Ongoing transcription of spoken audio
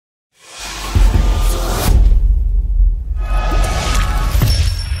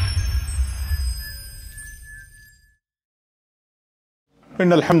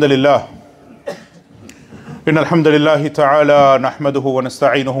إن الحمد لله تعالى نحمده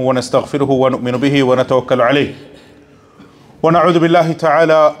ونستعينه ونستغفره ونؤمن به ونتوكل عليه ونعوذ بالله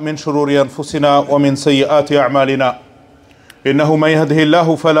تعالى من شرور أنفسنا ومن سيئات أعمالنا إنه من يهده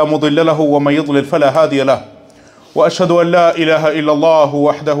الله فلا مضل له ومن يضلل فلا هادي له وأشهد أن لا إله إلا الله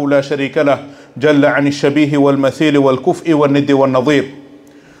وحده لا شريك له جل عن الشبيه والمثيل والكفء والند والنظير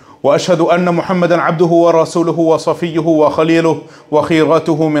وأشهد أن محمدا عبده ورسوله وصفيه وخليله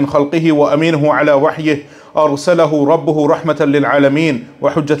وخيرته من خلقه وأمينه على وحيه أرسله ربه رحمة للعالمين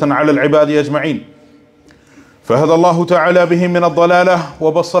وحجة على العباد أجمعين فهدى الله تعالى به من الضلالة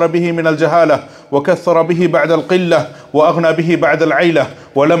وبصر به من الجهالة وكثر به بعد القلة وأغنى به بعد العيلة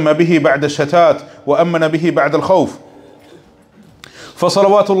ولم به بعد الشتات وأمن به بعد الخوف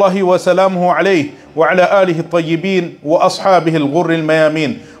فصلوات الله وسلامه عليه وعلى آله الطيبين وأصحابه الغر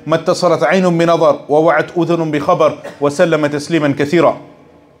الميامين ما اتصلت عين بنظر ووعت أذن بخبر وسلم تسليما كثيرا.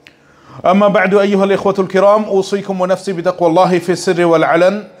 أما بعد أيها الإخوة الكرام، أوصيكم ونفسي بتقوى الله في السر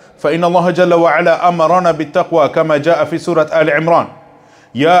والعلن، فإن الله جل وعلا أمرنا بالتقوى كما جاء في سورة آل عمران: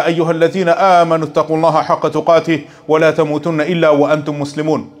 يا أيها الذين آمنوا اتقوا الله حق تقاته ولا تموتن إلا وأنتم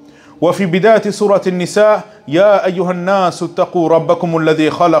مسلمون. وفي بداية سورة النساء: يا أيها الناس اتقوا ربكم الذي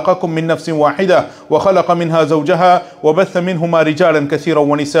خلقكم من نفس واحدة وخلق منها زوجها وبث منهما رجالا كثيرا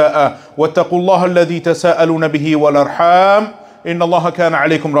ونساء واتقوا الله الذي تساءلون به والأرحام إن الله كان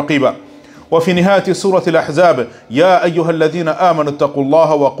عليكم رقيبا. وفي نهاية سورة الأحزاب: يا أيها الذين آمنوا اتقوا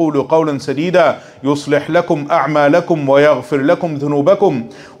الله وقولوا قولا سديدا يصلح لكم أعمالكم ويغفر لكم ذنوبكم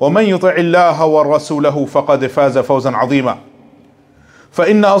ومن يطع الله ورسوله فقد فاز فوزا عظيما.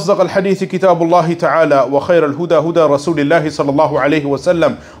 فإن أصدق الحديث كتاب الله تعالى وخير الهدى هدى رسول الله صلى الله عليه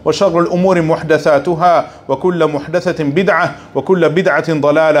وسلم وشر الأمور محدثاتها وكل محدثة بدعة وكل بدعة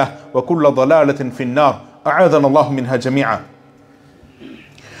ضلالة وكل ضلالة في النار أعاذنا الله منها جميعا.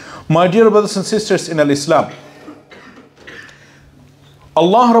 My dear brothers and sisters in Islam,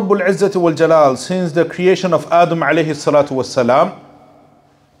 Allah Rabbul Izzati wal Jalal, since the creation of Adam alayhi salatu was salam,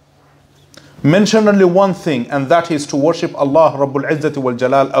 mentioned only one thing, and that is to worship Allah Rabbul Izzati wal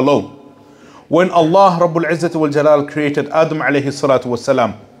Jalal alone. When Allah Rabbul Izzati wal Jalal created Adam alayhi salatu was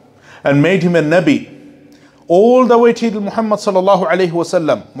salam and made him a Nabi, all the way till Muhammad sallallahu alayhi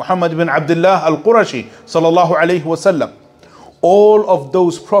wasallam, Muhammad bin Abdullah al-Qurashi sallallahu alayhi wasallam, all of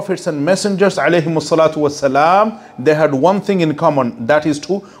those prophets and messengers alayhimu salatu wassalam, they had one thing in common, that is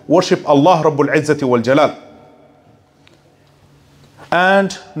to worship Allah Rabbul Izzati wal Jalal.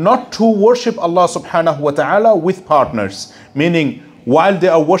 And not to worship Allah subhanahu wa ta'ala with partners. Meaning, while they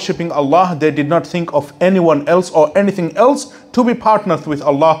are worshipping Allah, they did not think of anyone else or anything else to be partnered with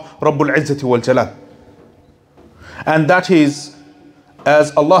Allah Rabbul Izzati wal Jalal. And that is,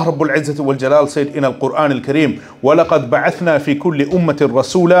 as Allah Rabbul Izzati wal Jalal said in Al-Quran Al-Kareem: وَلَقَدْ بَعَثْنَا فِي كُلِّ أُمَّةٍ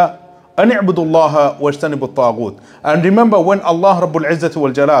رَسُولًا أَنِ اعْبُدُوا اللَّهَ وَاجْتَنِبُوا الطَّاغُوتِ. And remember, when Allah Rabbul Izzati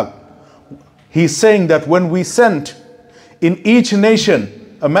wal Jalal, He's saying that when we sent in each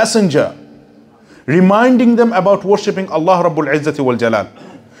nation a messenger reminding them about worshipping Allah Rabbul Izzati wal Jalal.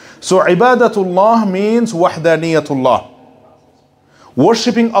 So ibadatullah means wahdaniyatullah.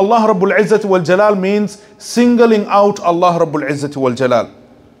 Worshipping Allah Rabbul Izzati wal Jalal means singling out Allah Rabbul Izzati wal Jalal.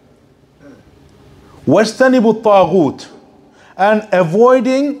 Wajtanibu taghut, and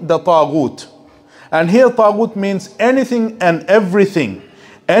avoiding the taghut. And here taghut means anything and everything,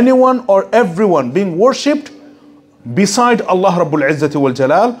 anyone or everyone being worshipped beside Allah Rabbul Izzati wal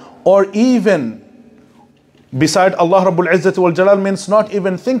Jalal, or even beside Allah Rabbul Izzati wal Jalal means not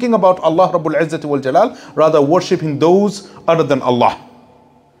even thinking about Allah Rabbul Izzati wal Jalal, rather worshipping those other than Allah.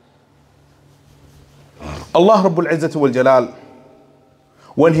 Allah Rabbul Izzati wal Jalal,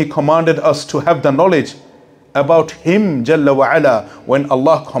 when He commanded us to have the knowledge about Him Jalla wa Ala, when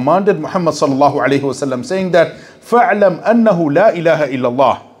Allah commanded Muhammad sallallahu alayhi wasallam saying that فَاعْلَمْ أَنَّهُ لَا إِلَهَ إِلَّا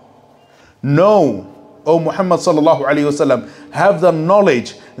اللَّهِ, know, O Muhammad sallallahu alayhi wasallam, have the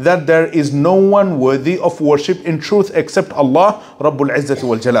knowledge that there is no one worthy of worship in truth except Allah Rabbul Izzati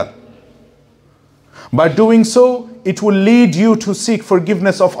wal Jalal. By doing so, it will lead you to seek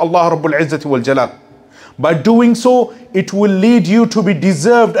forgiveness of Allah Rabbul Izzati wal Jalal. By doing so, it will lead you to be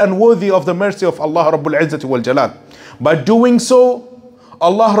deserved and worthy of the mercy of Allah Rabbul Izzati wal Jalal. By doing so,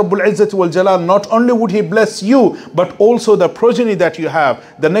 Allah Rabbul Izzati wal Jalal, not only would He bless you, but also the progeny that you have,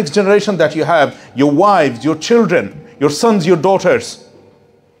 the next generation that you have, your wives, your children, your sons, your daughters,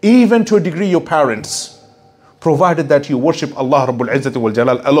 even to a degree your parents, provided that you worship Allah Rabbul Izzati wal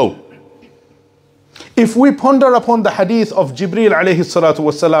Jalal alone. If we ponder upon the hadith of Jibreel alayhi salatu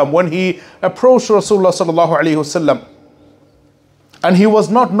wasalam, when he approached Rasulullah sallallahu alayhi wasallam, and he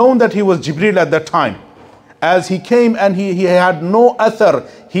was not known that he was Jibreel at that time, as he came and he had no athar,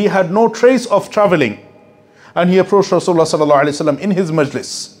 he had no trace of traveling. And he approached Rasulullah sallallahu alaihi wasallam in his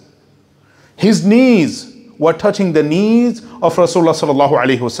majlis. His knees were touching the knees of Rasulullah sallallahu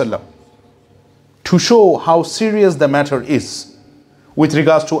alaihi wasallam, to show how serious the matter is with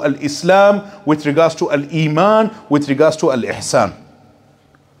regards to al-Islam, with regards to al-Iman, with regards to al-Ihsan.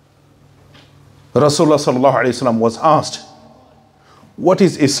 Rasulullah sallallahu alaihi wasallam was asked, what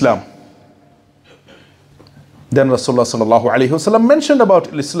is Islam? Then Rasulullah sallallahu alaihi wasallam mentioned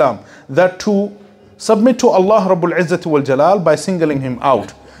about Islam, that to submit to Allah Rabbul Izzati wal Jalal by singling him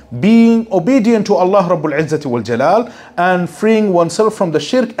out, being obedient to Allah Rabbul Izzati wal Jalal, and freeing oneself from the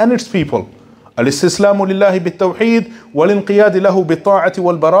shirk and its people. Al-istislamu lillahi bit-tawheed wal-inqiyad lahu bit-ta'ati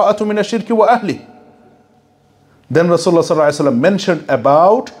wal-bara'atu min ash-shirki wa ahli. Then Rasulullah sallallahu alaihi wasallam mentioned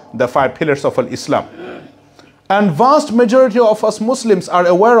about the 5 pillars of al-Islam. And vast majority of us Muslims are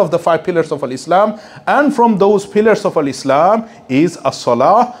aware of the 5 pillars of al-Islam, and from those pillars of al-Islam is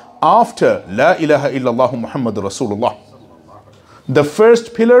as-salah after La ilaha illallah Muhammadur Rasulullah. The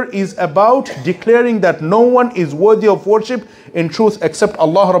first pillar is about declaring that no one is worthy of worship in truth except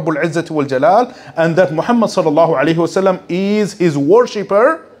Allah Rabbul Izzati wal Jalal, and that Muhammad sallallahu alaihi wasallam is his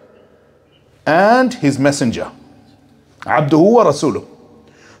worshipper and his messenger. Abduhu wa Rasuluh.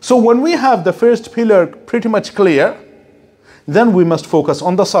 So when we have the first pillar pretty much clear, then we must focus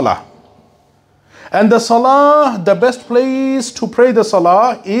on the salah. And the salah, the best place to pray the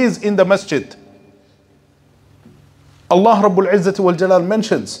salah is in the masjid. Allah Rabbul Izzati wal Jalal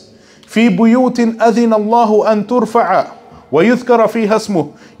mentions, في بيوت أذن الله أن ترفع ويذكر فيها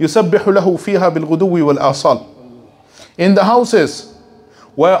اسمه يسبح له فيها بالغدو والآصال. In the houses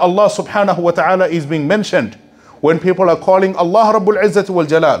where Allah subhanahu wa ta'ala is being mentioned, when people are calling Allah Rabbul Izzati wal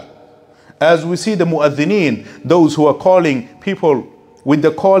Jalal, as we see the muadhineen, those who are calling people with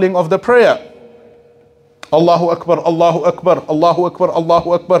the calling of the prayer, Allahu Akbar, Allahu Akbar, Allahu Akbar,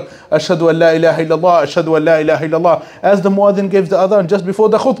 Allahu Akbar, Ashhadu an la ilaha illallah, Ashhadu an la ilaha illallah, as the muadhin gives the adhan just before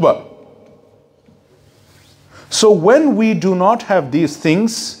the khutbah. So when we do not have these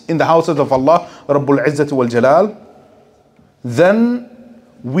things in the houses of Allah Rabbul Izzati wal Jalal, then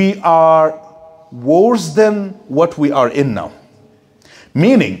we are worse than what we are in now.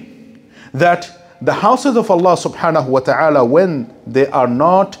 Meaning that the houses of Allah subhanahu wa ta'ala, when they are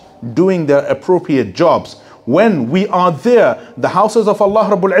not doing their appropriate jobs, when we are there, the houses of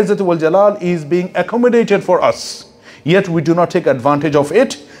Allah Rabbul Izzati wal Jalal is being accommodated for us, yet we do not take advantage of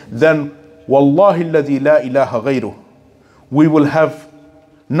it, then Wallahi alladhi la ilaha ghayruh, we will have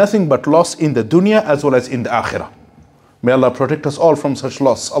nothing but loss in the dunya as well as in the akhirah. May Allah protect us all from such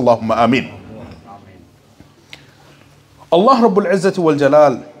loss. Allahumma ameen. Allah Rabbul Izzati wal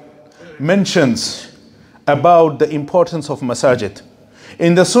Jalal mentions about the importance of masajid.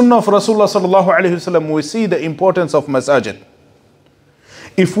 In the sunnah of Rasulullah sallallahu alaihi wasallam, we see the importance of masajid.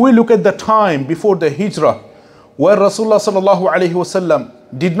 If we look at the time before the hijrah, where Rasulullah sallallahu alaihi wasallam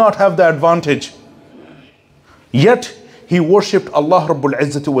did not have the advantage, yet he worshipped Allah Rabbul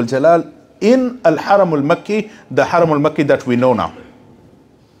Izzati wal Jalal in Al-Haram al-Makki, the Haram al-Makki that we know now.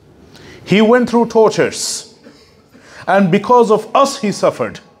 He went through tortures, and because of us he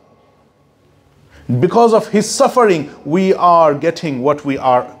suffered. Because of his suffering, we are getting what we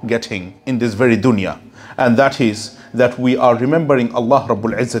are getting in this very dunya. And that is that we are remembering Allah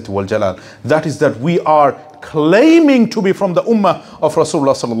Rabbul Izzati wal Jalal. That is that we are claiming to be from the ummah of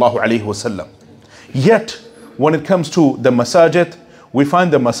Rasulullah sallallahu alaihi wasallam. Yet, when it comes to the masajid, we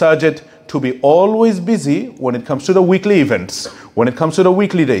find the masajid to be always busy when it comes to the weekly events, when it comes to the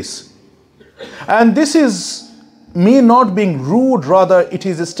weekly days. And this is me not being rude, rather it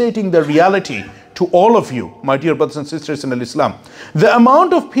is stating the reality to all of you, my dear brothers and sisters in Islam. The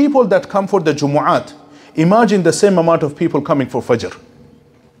amount of people that come for the Jumu'at, imagine the same amount of people coming for Fajr.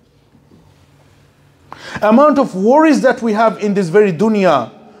 Amount of worries that we have in this very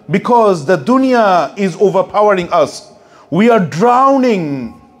dunya, because the dunya is overpowering us. We are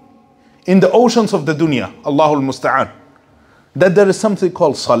drowning in the oceans of the dunya. Allahul Musta'an. That there is something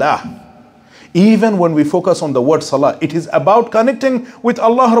called salah. Even when we focus on the word salah, it is about connecting with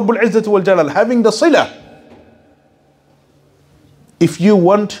Allah Rabbul Izzati wal Jalal, having the silah. If you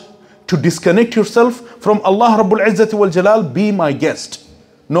want to disconnect yourself from Allah Rabbul Izzati wal Jalal, be my guest.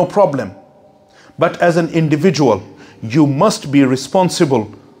 No problem. But as an individual, you must be responsible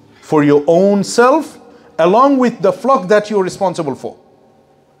for your own self, along with the flock that you're responsible for.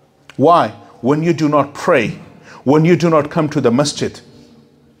 Why? When you do not pray, when you do not come to the masjid,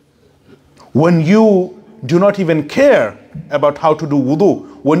 when you do not even care about how to do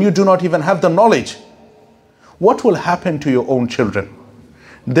wudu, when you do not even have the knowledge, what will happen to your own children?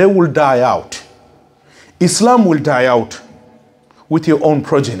 They will die out. Islam will die out with your own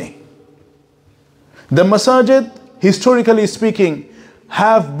progeny. The masajid, historically speaking,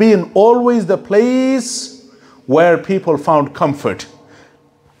 have been always the place where people found comfort.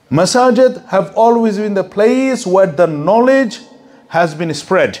 Masajid have always been the place where the knowledge has been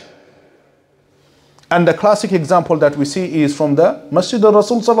spread. And the classic example that we see is from the Masjid of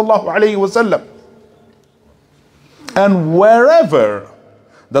Rasul sallallahu alayhi wasallam. And wherever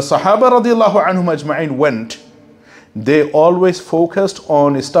the Sahaba radiallahu anhum ajma'in went, they always focused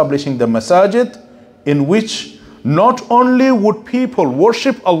on establishing the masajid in which not only would people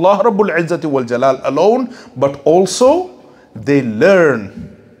worship Allah Rabbul Izzati wal Jalal alone, but also they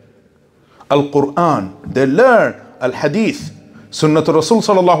learn Al-Quran, they learn Al-Hadith, Sunnah Rasul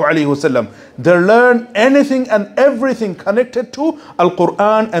sallallahu alayhi wasallam. They learn anything and everything connected to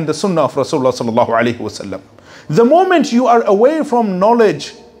Al-Quran and the Sunnah of Rasulullah sallallahu alayhi wasallam. The moment you are away from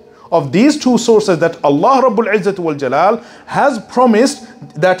knowledge of these two sources that Allah Rabbul Izzat wal Jalal has promised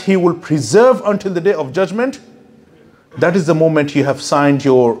that He will preserve until the day of judgment, that is the moment you have signed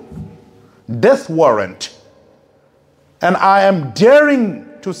your death warrant. And I am daring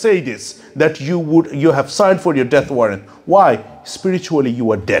to say this, that you have signed for your death warrant. Why? Spiritually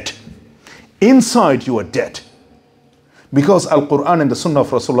you are dead. Inside you are dead. Because Al-Quran and the Sunnah of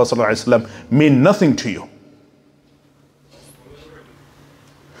Rasulullah sallallahu alaihi wasallam mean nothing to you.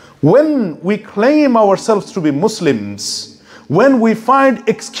 When we claim ourselves to be Muslims, when we find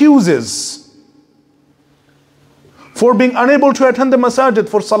excuses for being unable to attend the masajid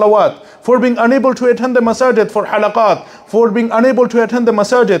for salawat, for being unable to attend the masajid for halaqat, for being unable to attend the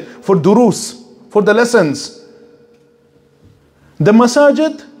masajid for durus, for the lessons, the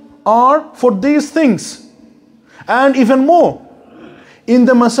masajid are for these things. And even more, in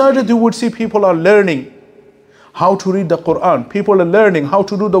the masajid you would see people are learning how to read the Quran. People are learning how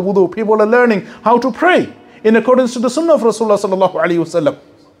to do the wudu. People are learning how to pray in accordance to the Sunnah of Rasulullah sallallahu alaihi wasallam.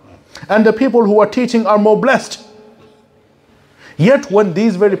 And the people who are teaching are more blessed. Yet when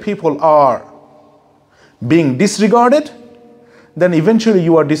these very people are being disregarded, then eventually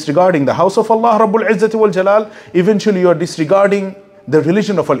you are disregarding the house of Allah Rabbul Izzati wal Jalal. Eventually you are disregarding the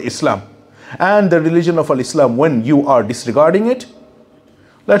religion of Al-Islam. And the religion of Al-Islam, when you are disregarding it,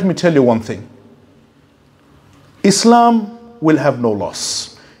 let me tell you one thing. Islam will have no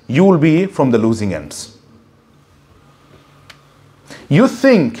loss. You will be from the losing ends. You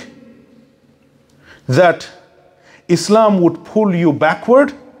think that Islam would pull you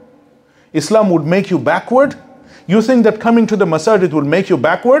backward? Islam would make you backward? You think that coming to the masajid will make you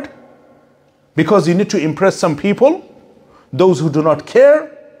backward? Because you need to impress some people, those who do not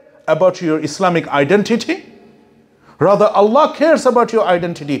care about your Islamic identity? Rather, Allah cares about your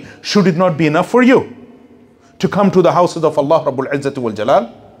identity. Should it not be enough for you to come to the houses of Allah Rabbul Izzati wal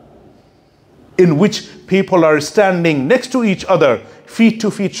Jalal, in which people are standing next to each other, feet to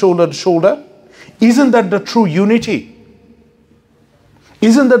feet, shoulder to shoulder? Isn't that the true unity?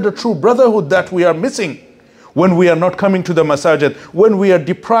 Isn't that the true brotherhood that we are missing when we are not coming to the masajid, when we are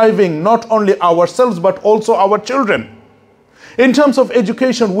depriving not only ourselves but also our children? In terms of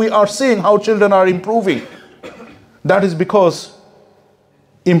education, we are seeing how children are improving. That is because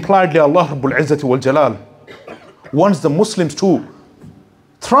impliedly Allah Rabbul Izzati wal Jalal wants the Muslims to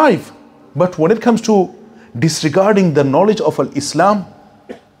thrive. But when it comes to disregarding the knowledge of Al-Islam,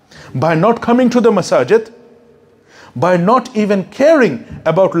 by not coming to the masajid, by not even caring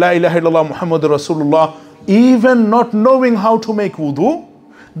about La ilaha illallah Muhammadur Rasulullah, even not knowing how to make wudu,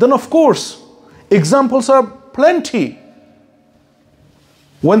 then of course, examples are plenty.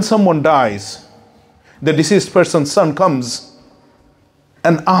 When someone dies, the deceased person's son comes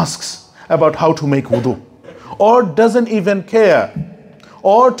and asks about how to make wudu, or doesn't even care,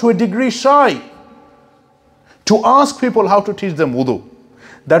 or to a degree shy to ask people how to teach them wudu.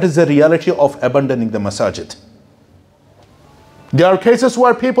 That is the reality of abandoning the masajid. There are cases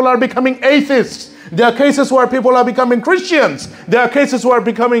where people are becoming atheists. There are cases where people are becoming Christians. There are cases where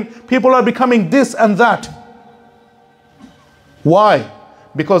people are becoming this and that. Why?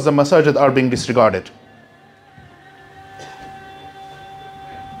 Because the masajid are being disregarded.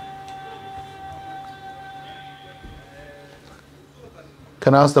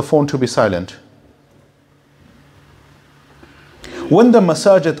 Can I ask the phone to be silent? When the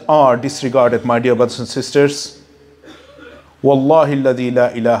masajid are disregarded, my dear brothers and sisters, Wallahi alladhi la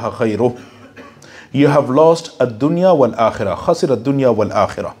ilaha khayruh, you have lost ad-dunya wal akhirah, khasir ad-dunya wal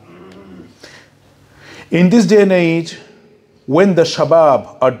akhirah. In this day and age, when the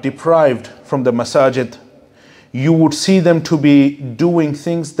shabab are deprived from the masajid, you would see them to be doing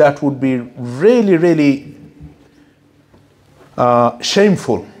things that would be really, really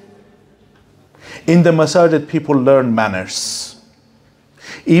shameful. In the masajid, people learn manners.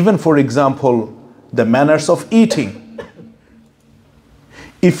 Even, for example, the manners of eating.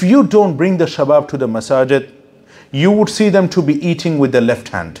 If you don't bring the shabab to the masajid, you would see them to be eating with the left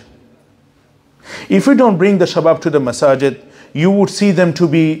hand. If you don't bring the shabab to the masajid, you would see them to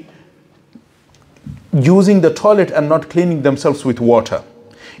be using the toilet and not cleaning themselves with water.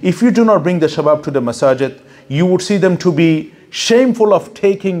 If you do not bring the shabab to the masajid, you would see them to be shameful of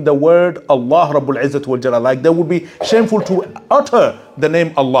taking the word Allah Rabbul Izzat wal Jalal. Like they would be shameful to utter the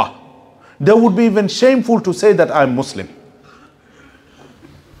name Allah. They would be even shameful to say that I'm Muslim.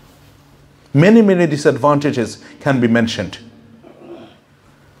 Many, many disadvantages can be mentioned.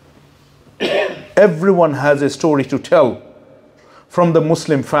 Everyone has a story to tell from the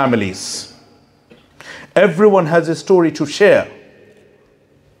Muslim families. Everyone has a story to share.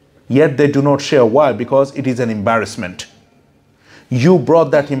 Yet they do not share. Why? Because it is an embarrassment. You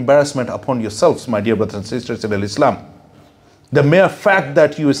brought that embarrassment upon yourselves, my dear brothers and sisters in Islam. The mere fact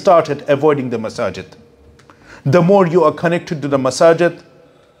that you started avoiding the masajid. The more you are connected to the masajid,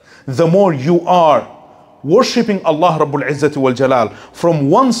 the more you are worshipping Allah Rabbul Izzati wal Jalal. From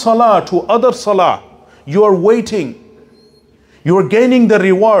one salah to other salah, you are waiting. You are gaining the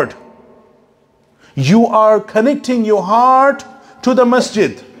reward. You are connecting your heart to the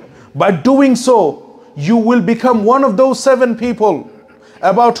masjid. By doing so, you will become one of those 7 people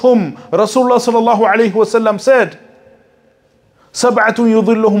about whom Rasulullah sallallahu alayhi wasallam said, سَبْعَةٌ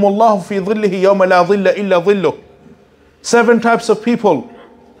يُظِلُّهُمُ اللَّهُ فِي ظِلِّهِ يَوْمَ لَا ظِلَّ إِلَّا ظِلُّهُ. 7 types of people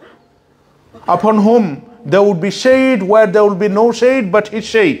upon whom there would be shade where there will be no shade but his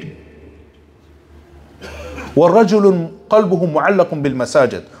shade. وَالرَّجُلٌ قَلْبُهُ مُعَلَّقٌ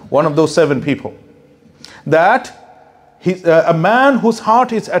بِالْمَسَاجِدِ. One of those 7 people. That a man whose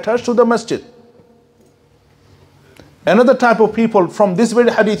heart is attached to the masjid. Another type of people from this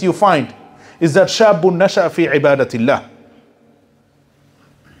very hadith you find is that شَابٌ نَشَأَ فِي عِبَادَةِ اللَّهِ.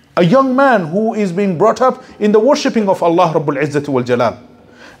 A young man who is being brought up in the worshipping of Allah Rabbul Izzati wal Jalal.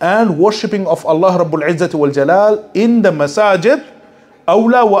 And worshipping of Allah Rabbul Izzati wal Jalal in the masajid,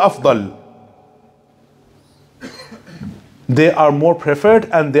 awla wa afdal. They are more preferred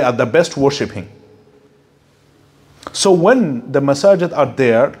and they are the best worshipping. So when the masajid are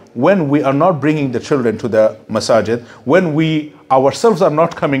there, when we are not bringing the children to the masajid, when we ourselves are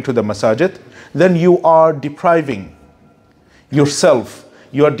not coming to the masajid, then you are depriving yourself,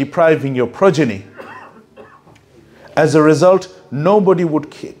 you are depriving your progeny. As a result, nobody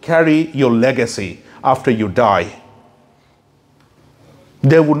would carry your legacy after you die.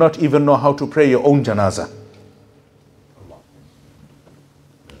 They would not even know how to pray your own janazah.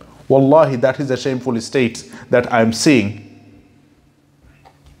 Wallahi, that is a shameful state that I am seeing.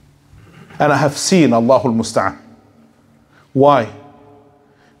 And I have seen Allahul Musta'an. Why?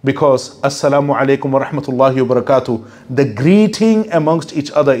 Because Assalamu alaikum wa rahmatullahi wa barakatuh, the greeting amongst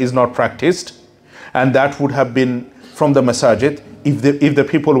each other is not practiced. And that would have been from the masajid if the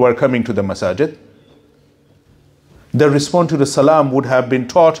people were coming to the masajid. The response to the salam would have been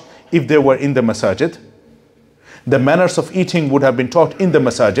taught if they were in the masajid. The manners of eating would have been taught in the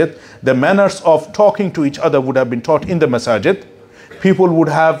masajid. The manners of talking to each other would have been taught in the masajid. People would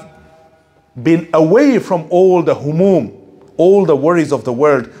have been away from all the humum, all the worries of the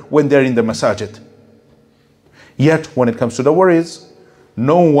world when they're in the masajid. Yet when it comes to the worries,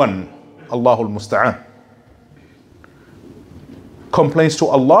 no one, Allahul Musta'an, complains to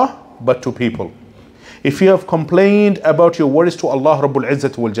Allah but to people. If you have complained about your worries to Allah Rabbul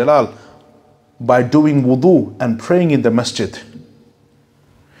Izzat wal Jalal by doing wudu and praying in the masjid,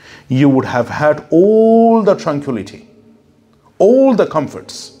 you would have had all the tranquility, all the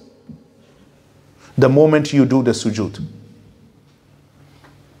comforts the moment you do the sujood.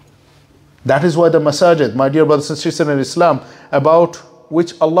 That is why the masajid, my dear brothers and sisters in Islam, about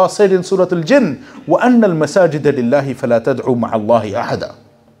which Allah said in Surah Al-Jinn, وَأَنَّ الْمَسَاجِدَ لِلَّهِ فَلَا تَدْعُوا مَعَ اللَّهِ أَحَدًا.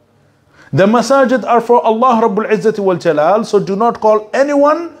 The masajid are for Allah Rabbul Izzati wal Jalal, so do not call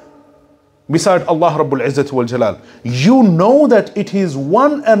anyone beside Allah Rabbul Izzati wal Jalal. You know that it is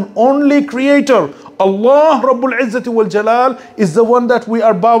one and only creator. Allah Rabbul Izzati wal Jalal is the one that we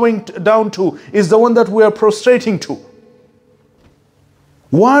are bowing down to, is the one that we are prostrating to.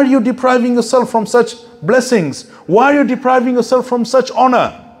 Why are you depriving yourself from such blessings? Why are you depriving yourself from such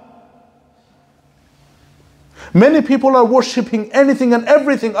honor? Many people are worshipping anything and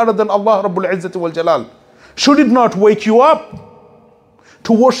everything other than Allah Rabbul Izzati wal Jalal. Should it not wake you up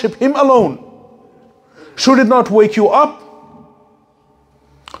to worship Him alone? Should it not wake you up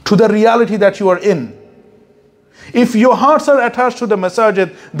to the reality that you are in? If your hearts are attached to the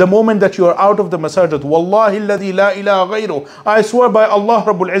masajid, the moment that you are out of the masajid, Wallahi alladhi la ilaha ghayru, I swear by Allah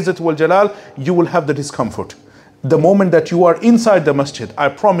Rabbul Izzat wal Jalal, you will have the discomfort. The moment that you are inside the masjid, I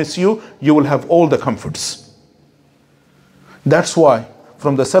promise you, you will have all the comforts. That's why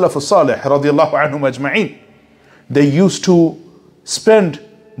from the Salaf al-Salih radiyallahu anhum ajma'in, they used to spend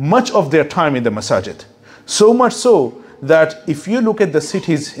much of their time in the masajid. So much so that if you look at the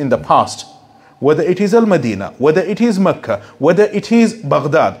cities in the past, whether it is Al-Madinah, whether it is Mecca, whether it is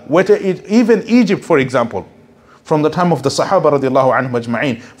Baghdad, whether it even Egypt, for example, from the time of the Sahaba radiallahu anhum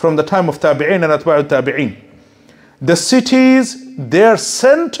ajma'in, from the time of Tabi'in and Atba'u Tabi'in, the cities, their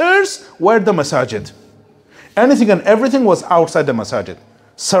centers were the masajid. Anything and everything was outside the masajid,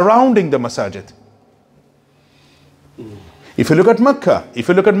 surrounding the masajid. If you look at Mecca, if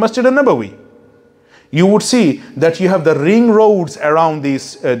you look at Masjid al-Nabawi, you would see that you have the ring roads around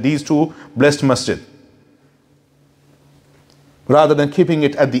these two blessed masjid. Rather than keeping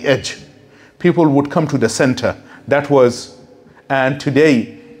it at the edge, people would come to the center. That was, and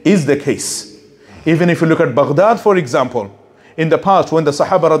today is the case. Even if you look at Baghdad, for example, in the past when the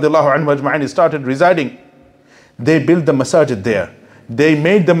Sahaba radiallahu anhum ajma'in started residing, they built the masajid there. They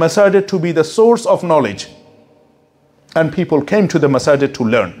made the masajid to be the source of knowledge. And people came to the masajid to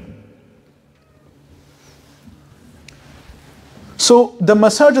learn. So the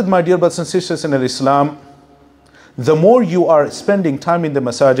masajid, my dear brothers and sisters in Islam, the more you are spending time in the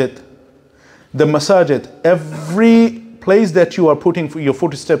masajid, every place that you are putting your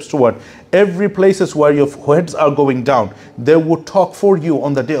footsteps toward, every places where your heads are going down, they would talk for you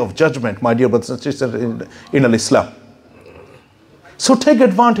on the day of judgment, my dear brothers and sisters in Islam. So take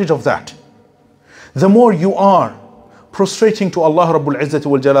advantage of that. The more you are prostrating to Allah Rabbul Izzati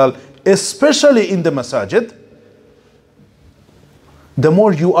wal Jalal, especially in the masajid, the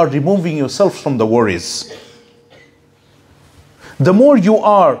more you are removing yourself from the worries. The more you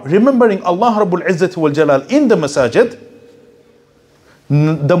are remembering Allah Rabbul Izzati wal Jalal in the masajid,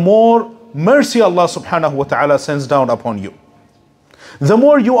 the more mercy Allah subhanahu wa ta'ala sends down upon you. The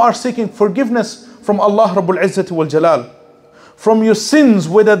more you are seeking forgiveness from Allah Rabbul Izzati wal Jalal, from your sins,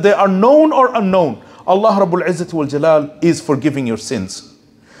 whether they are known or unknown, Allah Rabbul Izzati wal Jalal is forgiving your sins.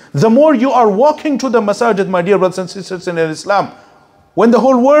 The more you are walking to the masajid, my dear brothers and sisters in Islam, when the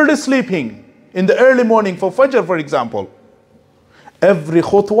whole world is sleeping, in the early morning for Fajr, for example, every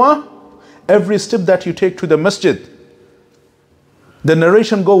khutwa, every step that you take to the masjid, the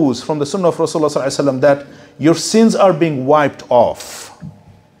narration goes from the Sunnah of Rasulullah sallallahu alaihi wasallam that your sins are being wiped off.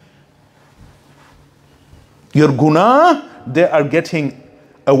 Your guna, they are getting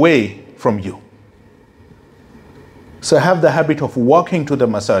away from you. So have the habit of walking to the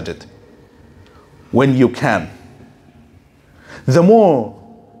masajid when you can. The more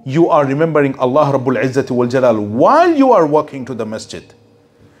you are remembering Allah Rabbul Izzati wal Jalal while you are walking to the masjid,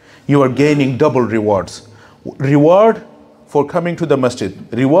 you are gaining double rewards. Reward for coming to the masjid,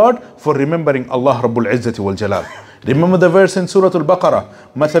 reward for remembering Allah Rabbul Izzati wal Jalal. Remember the verse in Surah Al-Baqarah,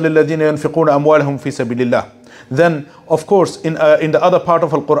 مَثَلِ الَّذِينَ يَنْفِقُونَ أَمْوَالَهُمْ فِي سَبِيلِ اللَّهِ. Then, of course, in the other part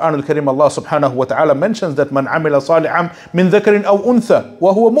of Al-Quran Al-Karim, Allah subhanahu wa ta'ala mentions that مَنْ عَمِلَ صَالِحًا مِنْ ذَكَرٍ أَوْ أُنْثَى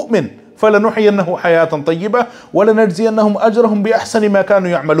وَهُوَ مُؤْمِنٌ فَلَنُحْيِيَنَّهُ حَيَاةً طَيِّبَةً وَلَنَجْزِيَنَّهُمْ أَجْرَهُمْ بِأَحْسَنِ مَا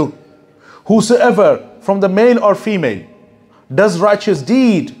كَانُوا يَعْمَلُونَ. Whosoever from the male or female does righteous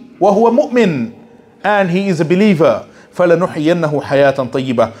deed, وَهُوَ مُؤْمِنٌ, and he is a believer, فَلَنُحْيِيَنَّهُ حَيَاةً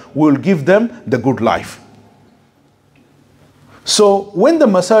طَيِّبَةً, we will give them the good life. So when the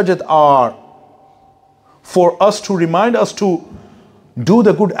masajid are for us to remind us to do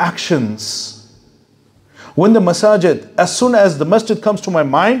the good actions, when the masajid, as soon as the masjid comes to my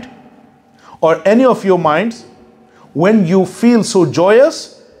mind or any of your minds, when you feel so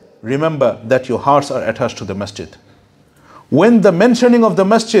joyous, remember that your hearts are attached to the masjid. When the mentioning of the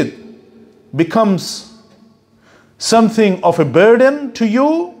masjid becomes something of a burden to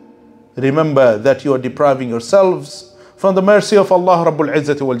you, remember that you are depriving yourselves from the mercy of Allah Rabbul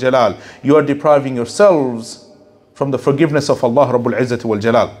Izzati wal Jalal. You are depriving yourselves from the forgiveness of Allah Rabbul Izzati wal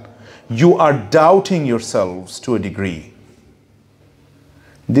Jalal. You are doubting yourselves to a degree.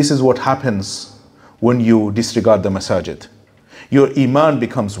 This is what happens when you disregard the masajid. Your iman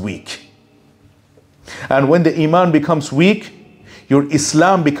becomes weak. And when the iman becomes weak, your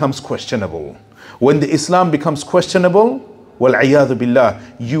Islam becomes questionable. When the Islam becomes questionable, wal-'iyadhu billah,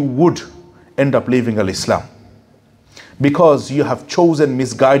 you would end up leaving al-Islam. Because you have chosen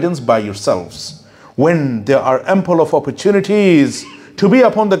misguidance by yourselves. When there are ample of opportunities to be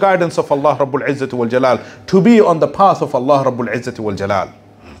upon the guidance of Allah Rabbul Izzati wal Jalal, to be on the path of Allah Rabbul Izzati wal Jalal,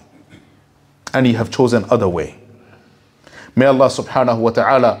 and you have chosen other way. May Allah subhanahu wa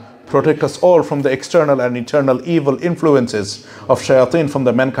ta'ala Protect us all from the external and internal evil influences of shayateen from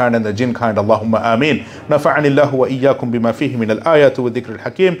the mankind and the jinn kind. Allahumma ameen. نفعني الله وإياكم بما فيه من الآيات والذكر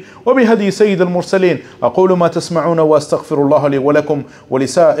الحكيم وبهدي سيد المرسلين. أقول ما تسمعون وأستغفر الله لي ولكم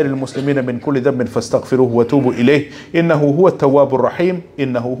ولسائر المسلمين من كل ذنب فاستغفروه وتوبوا إليه إنه هو التواب الرحيم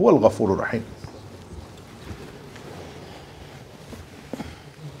إنه هو الغفور الرحيم.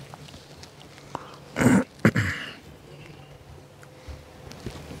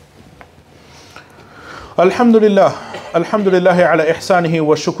 الحمد لله على إحسانه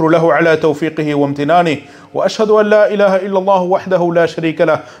والشكر له على توفيقه وامتنانه وأشهد أن لا إله إلا الله وحده لا شريك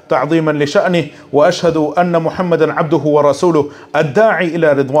له تعظيما لشأنه وأشهد أن محمدا عبده ورسوله الداعي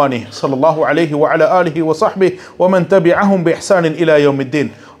إلى رضوانه صلى الله عليه وعلى آله وصحبه ومن تبعهم بإحسان إلى يوم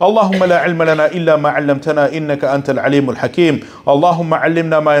الدين. اللهم لا علم لنا إلا ما علمتنا إنك أنت العليم الحكيم. اللهم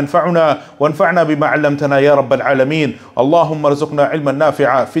علمنا ما ينفعنا وانفعنا بما علمتنا يا رب العالمين. اللهم ارزقنا علما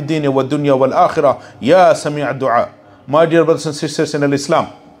نافعا في الدين والدنيا والآخرة يا سميع الدعاء. My dear brothers and sisters in Islam,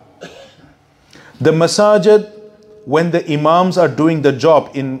 the masajid, when the imams are doing the job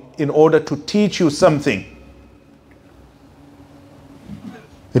in order to teach you something,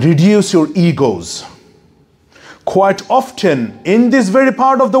 reduce your egos. Quite often in this very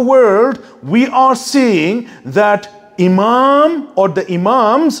part of the world, we are seeing that imam or the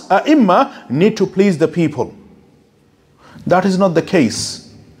imams, ai need to please the people. That is not the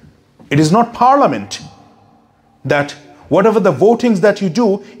case. It is not parliament that whatever the votings that you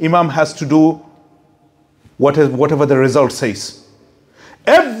do, imam has to do whatever the result says.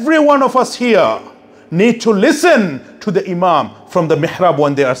 Every one of us here need to listen to the imam from the mihrab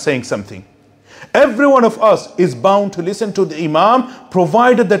when they are saying something. Every one of us is bound to listen to the imam,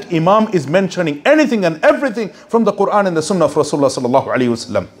 provided that imam is mentioning anything and everything from the Quran and the Sunnah of Rasulullah sallallahu alaihi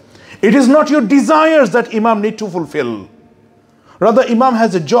wasallam. It is not your desires that imam need to fulfill. Rather, imam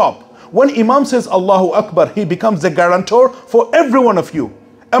has a job. When imam says Allahu Akbar, he becomes the guarantor for every one of you.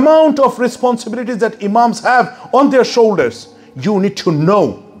 Amount of responsibilities that imams have on their shoulders, you need to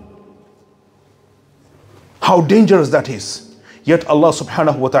know how dangerous that is. Yet Allah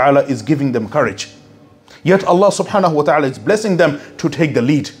subhanahu wa ta'ala is giving them courage. Yet Allah subhanahu wa ta'ala is blessing them to take the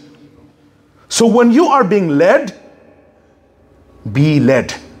lead. So when you are being led, be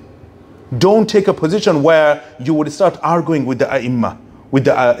led. Don't take a position where you would start arguing with the ai with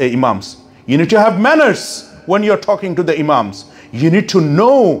the imams. You need to have manners when you're talking to the imams. You need to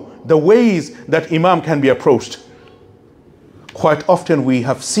know the ways that imam can be approached. Quite often we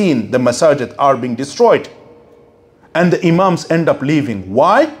have seen the masajid are being destroyed and the imams end up leaving.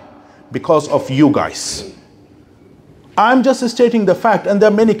 Why? Because of you guys. I'm just stating the fact, and there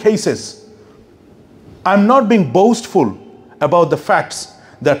are many cases. I'm not being boastful about the facts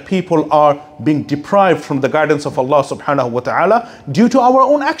that people are being deprived from the guidance of Allah subhanahu wa ta'ala due to our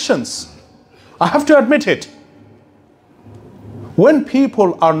own actions. I have to admit it. When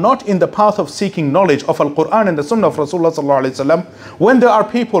people are not in the path of seeking knowledge of Al-Quran and the Sunnah of Rasulullah sallallahu alaihi wasallam, when there are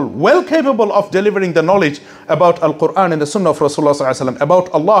people well capable of delivering the knowledge about Al-Quran and the Sunnah of Rasulullah sallallahu alaihi wasallam, about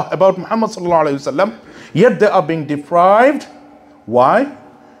Allah, about Muhammad sallallahu alaihi wasallam, yet they are being deprived. Why?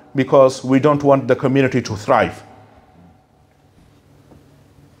 Because we don't want the community to thrive.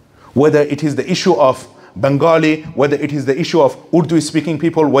 Whether it is the issue of Bengali, whether it is the issue of Urdu speaking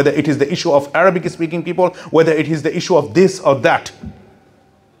people, whether it is the issue of Arabic speaking people, whether it is the issue of this or that.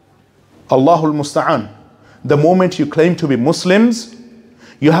 Allahul Musta'an. The moment you claim to be Muslims,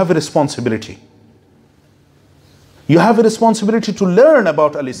 you have a responsibility. You have a responsibility to learn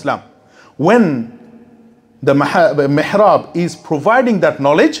about Al-Islam. When the mihrab is providing that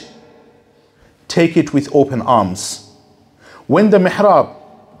knowledge, take it with open arms. When the mihrab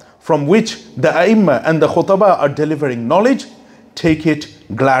from which the A'immah and the Khutaba are delivering knowledge, take it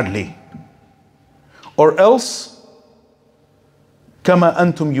gladly. Or else, كَمَا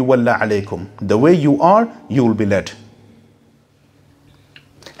أَنْتُمْ يُوَلَّى عَلَيْكُمْ. The way you are, you will be led.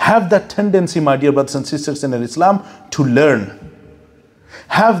 Have that tendency, my dear brothers and sisters in Islam, to learn.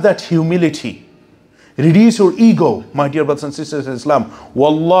 Have that humility. Reduce your ego, my dear brothers and sisters in Islam.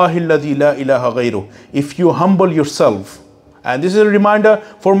 Wallahi alladhi la ilaha ghayruh. If you humble yourself, and this is a reminder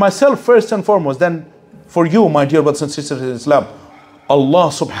for myself first and foremost, then for you, my dear brothers and sisters in Islam, Allah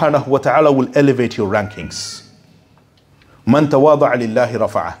subhanahu wa ta'ala will elevate your rankings. Man tawada'a lillahi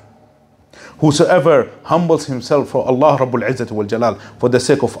rafa'ah. Whosoever humbles himself for Allah Rabbul Izzati wal Jalal, for the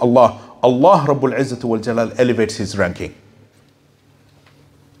sake of Allah, Allah Rabbul Izzati wal Jalal elevates his ranking.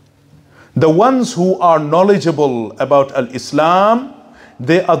 The ones who are knowledgeable about Al-Islam,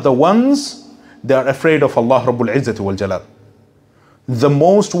 they are the ones, they are afraid of Allah Rabbul Izzati wal Jalal. The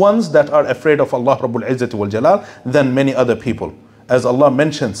most ones that are afraid of Allah Rabbul Izzati wal Jalal than many other people. As Allah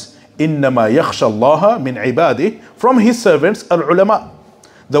mentions إِنَّمَا يَخْشَى اللَّهَ مِنْ عِبَادِهِ, from his servants, al-ulama.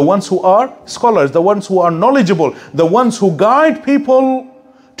 The ones who are scholars, the ones who are knowledgeable, the ones who guide people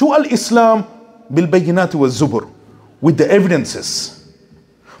to al-Islam bil-bayyinati wal-zubur, with the evidences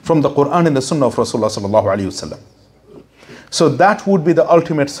from the Quran and the Sunnah of Rasulullah sallallahu alayhi wasallam. So that would be the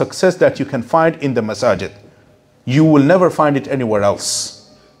ultimate success that you can find in the masajid. You will never find it anywhere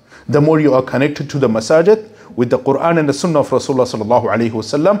else. The more you are connected to the masajid with the Quran and the Sunnah of Rasulullah sallallahu alayhi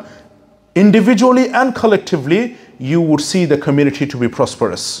wasallam, individually and collectively, you would see the community to be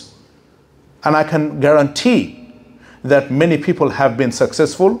prosperous. And I can guarantee that many people have been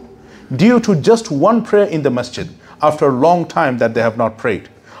successful due to just one prayer in the masjid after a long time that they have not prayed.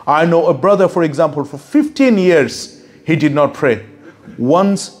 I know a brother, for example, for 15 years, he did not pray.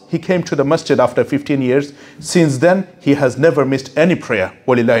 Once he came to the masjid after 15 years, since then he has never missed any prayer.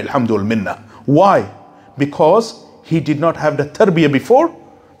 Walillahi alhamdu wal minna. Why? Because he did not have the tarbiyah before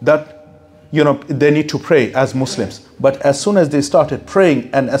that, they need to pray as Muslims. But as soon as they started praying,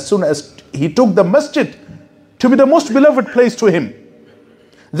 and as soon as he took the masjid to be the most beloved place to him,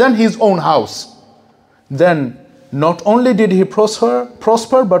 then his own house, then not only did he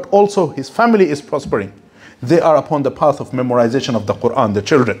prosper, but also his family is prospering. They are upon the path of memorization of the Quran, the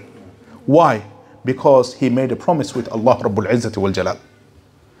children. Why? Because he made a promise with Allah Rabbul Izzati wal Jalal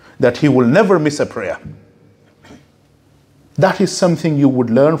that he will never miss a prayer. That is something you would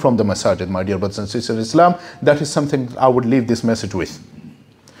learn from the masajid, my dear brothers and sisters in Islam. That is something I would leave this message with.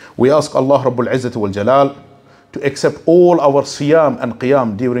 We ask Allah Rabbul Izzati wal Jalal to accept all our siyam and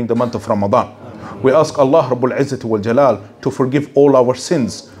qiyam during the month of Ramadan. We ask Allah Rabbul Izzati wal Jalal to forgive all our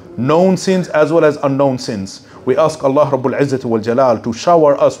sins, known sins as well as unknown sins. We ask Allah Rabbul Izzati wal Jalal to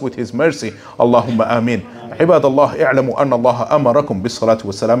shower us with His mercy. Allahumma ameen. عباد الله اعلموا أن الله أمركم بالصلاة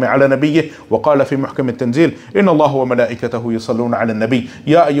والسلام على نبيه وقال في محكم التنزيل إن الله وملائكته يصلون على النبي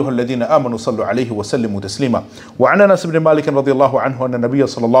يا أيها الذين آمنوا صلوا عليه وسلموا تسليما. وعن أنس بن مالك رضي الله عنه أن النبي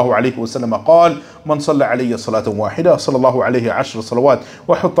صلى الله عليه وسلم قال من صلى علي صلاة واحدة صلى الله عليه 10 صلوات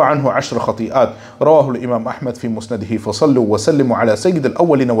وحط عنه 10 خطيئات. رواه الإمام أحمد في مسنده. فصلوا وسلموا على سيد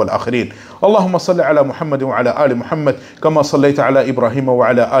الأولين والآخرين. اللهم صل على محمد وعلى آل محمد كما صليت على إبراهيم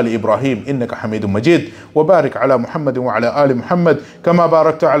وعلى آل إبراهيم إنك حميد مجيد. وبارك على محمد وعلى آل محمد كما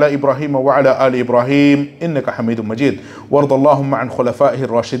باركت على إبراهيم وعلى آل إبراهيم إنك حميد مجيد. وارض اللهم عن خلفائه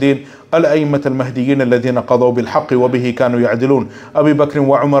الراشدين الأئمة المهديين الذين قضوا بالحق وبه كانوا يعدلون أبي بكر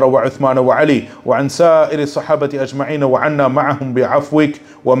وعمر وعثمان وعلي وعن سائر الصحابة أجمعين وعنا معهم بعفوك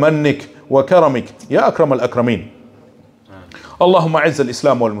ومنك وكرمك يا أكرم الأكرمين. اللهم أعز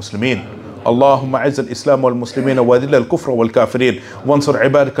الإسلام والمسلمين. اللهم اعز الإسلام والمسلمين وذل الكفر والكافرين وانصر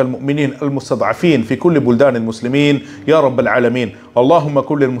عبادك المؤمنين المستضعفين في كل بلدان المسلمين يا رب العالمين. اللهم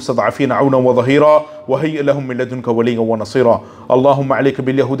كن للمستضعفين عونا وظهيرا وهيئ لهم من لدنك وليا ونصيرا. اللهم عليك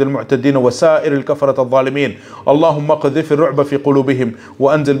باليهود المعتدين وسائر الكفرة الظالمين. اللهم قذف الرعب في قلوبهم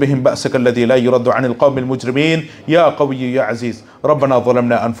وأنزل بهم بأسك الذي لا يرد عن القوم المجرمين يا قوي يا عزيز. ربنا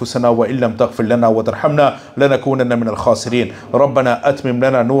ظلمنا أنفسنا وإن لم تغفر لنا وترحمنا لنكونن من الخاسرين. ربنا أتمم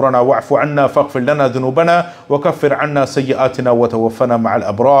لنا نورنا واعف عنا فاغفر لنا ذنوبنا وكفر عنا سيئاتنا وتوفنا مع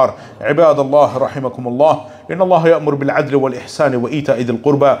الأبرار. عباد الله رحمكم الله إن الله يأمر بالعدل والإحسان وإيتاء ذي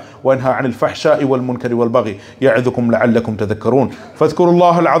القربى وينهى عن الفحشاء والمنكر والبغي يعظكم لعلكم تذكرون. فاذكروا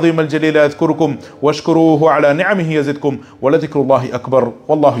الله العظيم الجليل يذكركم واشكروه على نعمه يزدكم ولذكر الله أكبر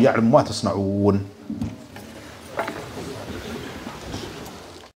والله يعلم ما تصنعون.